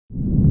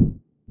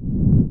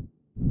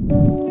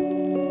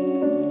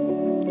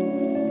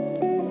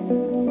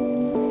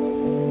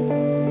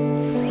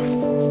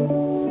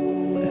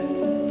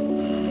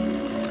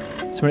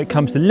tips when it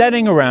comes to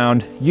letting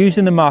around,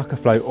 using the marker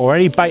float or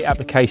any bait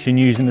application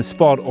using the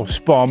Spod or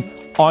Spom.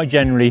 I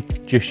generally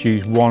just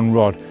use one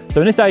rod.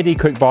 So in this AD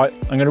Quickbite,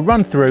 I'm going to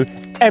run through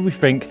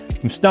everything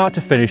from start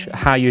to finish,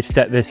 how you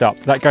set this up.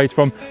 That goes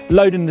from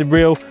loading the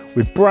reel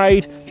with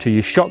braid to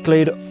your shock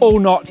leader, all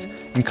knots,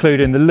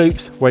 including the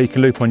loops where you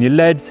can loop on your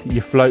leads,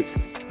 your floats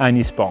and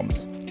your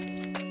spoms.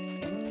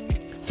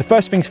 So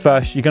first things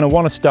first, you're going to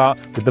want to start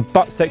with the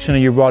butt section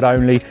of your rod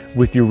only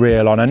with your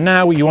reel on, and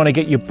now you want to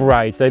get your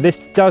braid. So this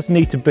does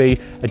need to be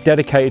a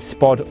dedicated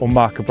Spod or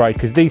marker braid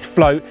because these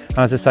float, and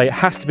as I say, it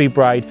has to be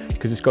braid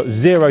because it's got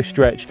zero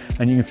stretch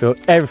and you can feel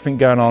everything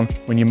going on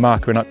when you're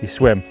markering up your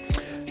swim.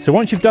 So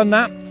once you've done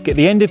that, get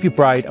the end of your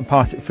braid and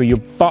pass it through your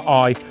butt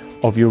eye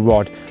of your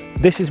rod.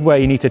 This is where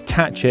you need to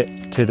attach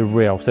it to the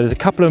reel. So there's a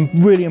couple of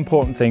really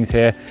important things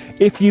here.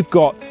 If you've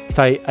got,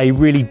 say, a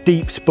really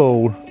deep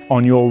spool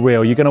on your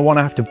reel, you're going to want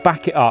to have to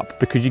back it up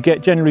because you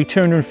get generally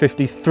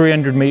 250,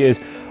 300 meters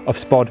of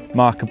Spod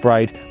marker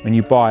braid when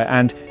you buy it.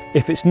 And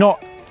if it's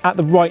not at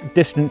the right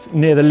distance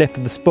near the lip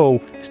of the spool,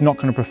 it's not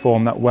going to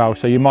perform that well.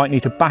 So you might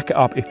need to back it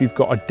up if you've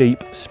got a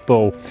deep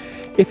spool.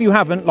 If you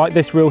haven't, like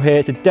this reel here,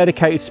 it's a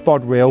dedicated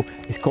Spod reel.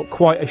 It's got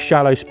quite a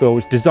shallow spool.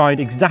 It's designed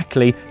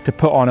exactly to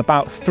put on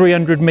about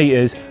 300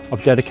 meters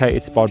of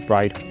dedicated Spod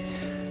braid.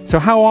 So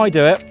how I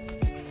do it,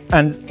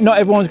 and not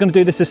everyone's going to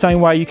do this the same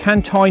way, you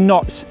can tie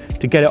knots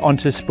to get it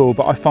onto the spool,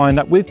 but I find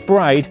that with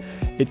braid,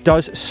 it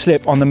does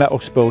slip on the metal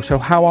spool. So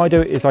how I do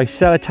it is I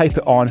sellotape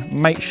it on,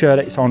 make sure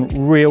that it's on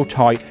real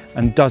tight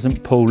and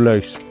doesn't pull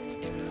loose.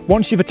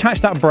 Once you've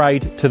attached that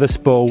braid to the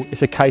spool,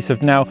 it's a case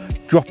of now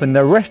dropping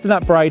the rest of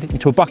that braid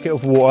into a bucket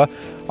of water.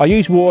 I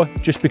use water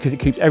just because it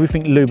keeps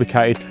everything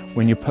lubricated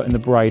when you're putting the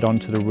braid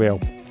onto the reel.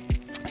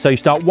 So you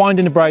start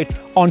winding the braid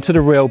onto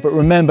the reel, but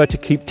remember to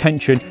keep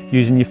tension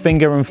using your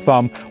finger and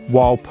thumb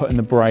while putting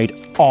the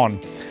braid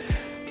on.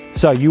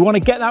 So you want to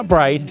get that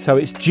braid so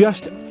it's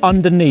just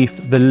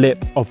underneath the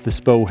lip of the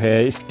spool here.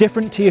 It's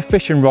different to your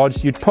fishing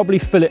rods. You'd probably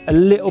fill it a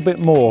little bit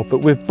more, but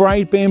with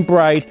braid being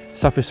braid,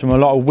 suffers from a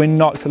lot of wind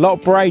knots, a lot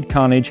of braid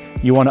carnage,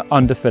 you want to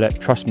underfill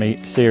it. Trust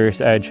me, serious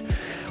edge.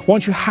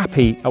 Once you're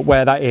happy at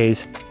where that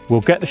is,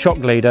 we'll get the shock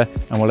leader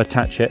and we'll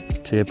attach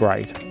it to your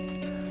braid.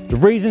 The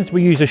reasons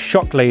we use a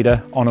shock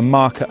leader on a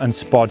marker and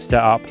Spod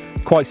setup,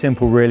 quite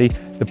simple really.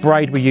 The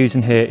braid we're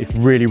using here is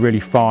really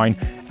fine,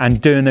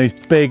 and doing those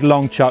big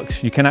long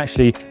chucks, you can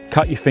actually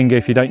cut your finger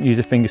if you don't use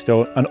a finger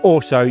steel, and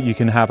also you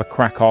can have a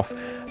crack off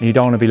and you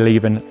don't want to be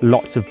leaving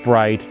lots of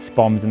braid,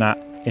 spoms and that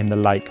in the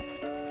lake.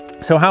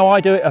 So how I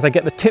do it is I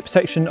get the tip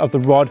section of the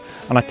rod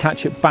and I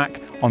attach it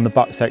back on the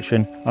butt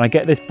section, and I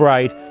get this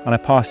braid and I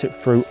pass it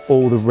through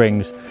all the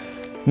rings.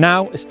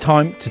 Now it's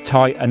time to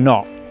tie a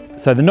knot.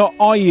 So the knot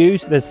I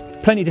use, there's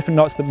plenty of different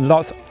knots, but the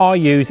knots I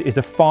use is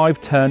a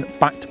 5-turn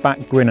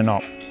back-to-back grinner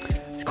knot.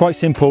 It's quite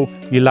simple.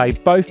 You lay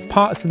both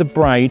parts of the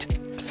braid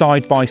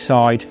side by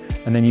side,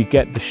 and then you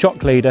get the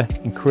shock leader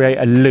and create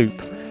a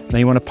loop. Now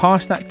you want to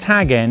pass that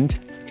tag end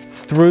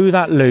through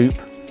that loop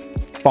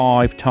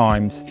 5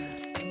 times.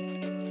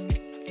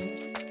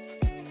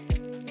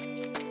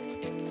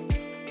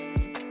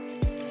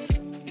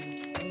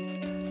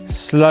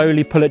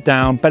 Slowly pull it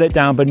down, bed it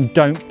down, but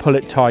don't pull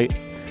it tight.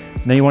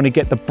 And then you want to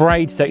get the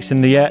braid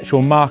section, the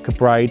actual marker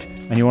braid,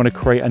 and you want to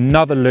create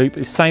another loop,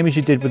 the same as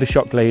you did with the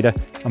shock leader,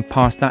 and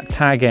pass that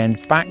tag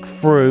end back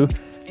through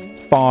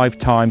 5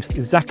 times,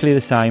 exactly the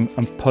same,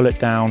 and pull it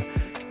down.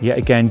 Yet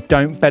again,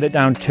 don't bed it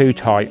down too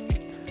tight.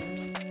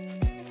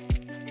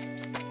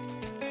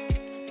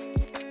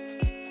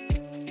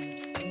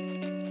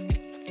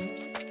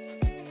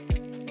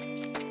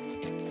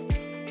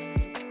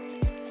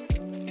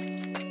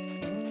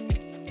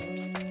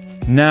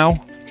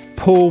 Now,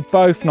 pull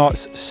both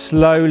knots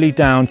slowly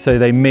down so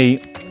they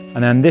meet,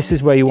 and then this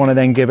is where you want to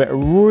then give it a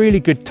really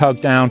good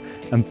tug down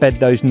and bed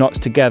those knots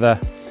together.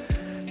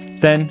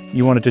 Then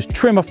you want to just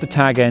trim off the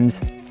tag ends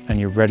and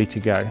you're ready to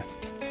go.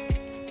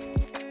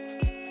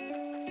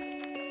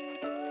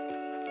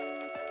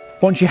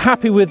 Once you're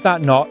happy with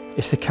that knot,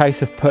 it's a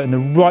case of putting the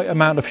right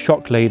amount of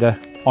shock leader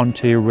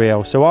onto your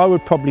reel. So I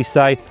would probably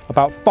say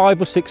about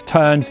 5 or 6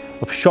 turns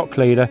of shock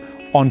leader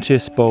onto your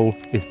spool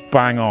is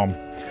bang on.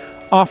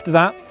 After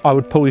that, I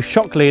would pull your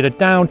shock leader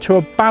down to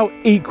about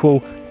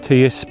equal to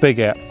your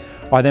spigot.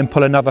 I then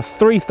pull another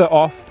 3 foot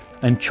off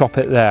and chop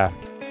it there.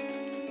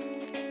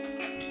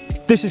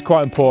 This is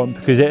quite important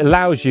because it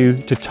allows you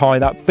to tie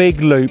that big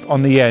loop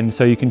on the end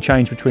so you can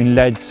change between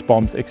leads,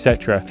 spoms,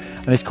 etc.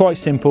 And it's quite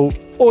simple.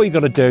 All you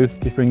got to do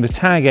is bring the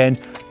tag end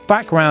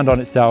back round on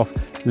itself,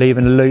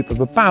 leaving a loop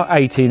of about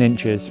 18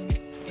 inches.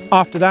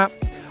 After that,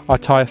 I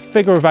tie a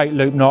figure of 8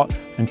 loop knot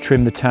and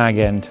trim the tag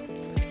end.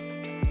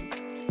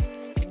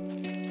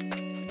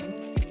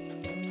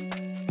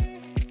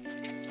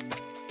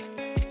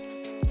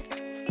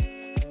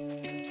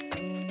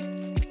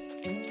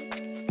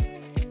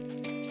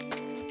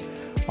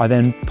 I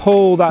then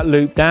pull that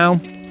loop down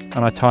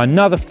and I tie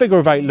another figure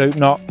of 8 loop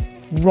knot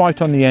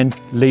right on the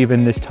end,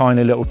 leaving this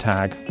tiny little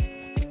tag.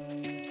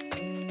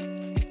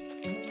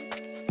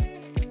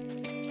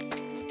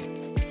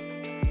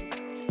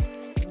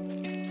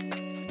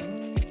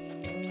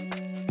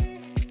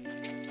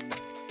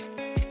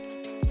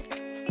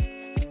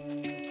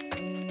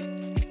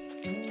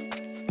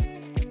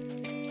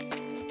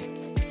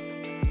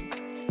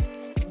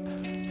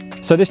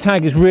 So this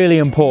tag is really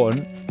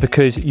important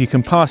because you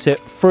can pass it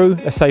through,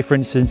 let's say for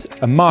instance,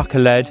 a marker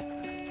lead,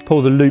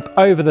 pull the loop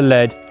over the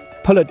lead,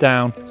 pull it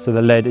down so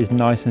the lead is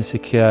nice and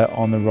secure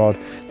on the rod.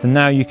 So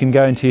now you can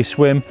go into your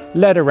swim,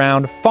 lead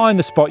around, find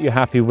the spot you're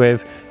happy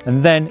with,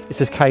 and then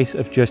it's a case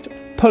of just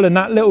pulling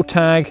that little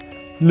tag,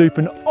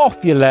 looping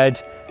off your lead.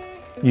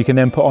 You can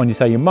then put on,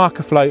 your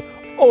marker float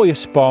or your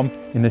spom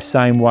in the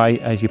same way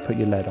as you put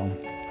your lead on.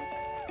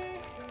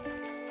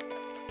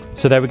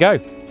 So there we go.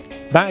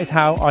 That is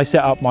how I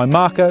set up my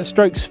marker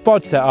stroke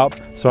spod setup,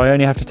 so I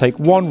only have to take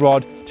one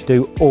rod to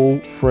do all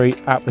 3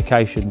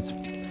 applications.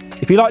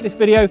 If you like this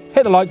video,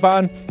 hit the like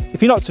button.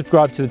 If you're not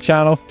subscribed to the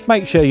channel,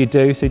 make sure you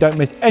do so you don't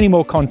miss any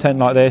more content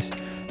like this.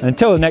 And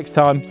until the next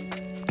time,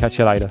 catch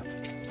you later.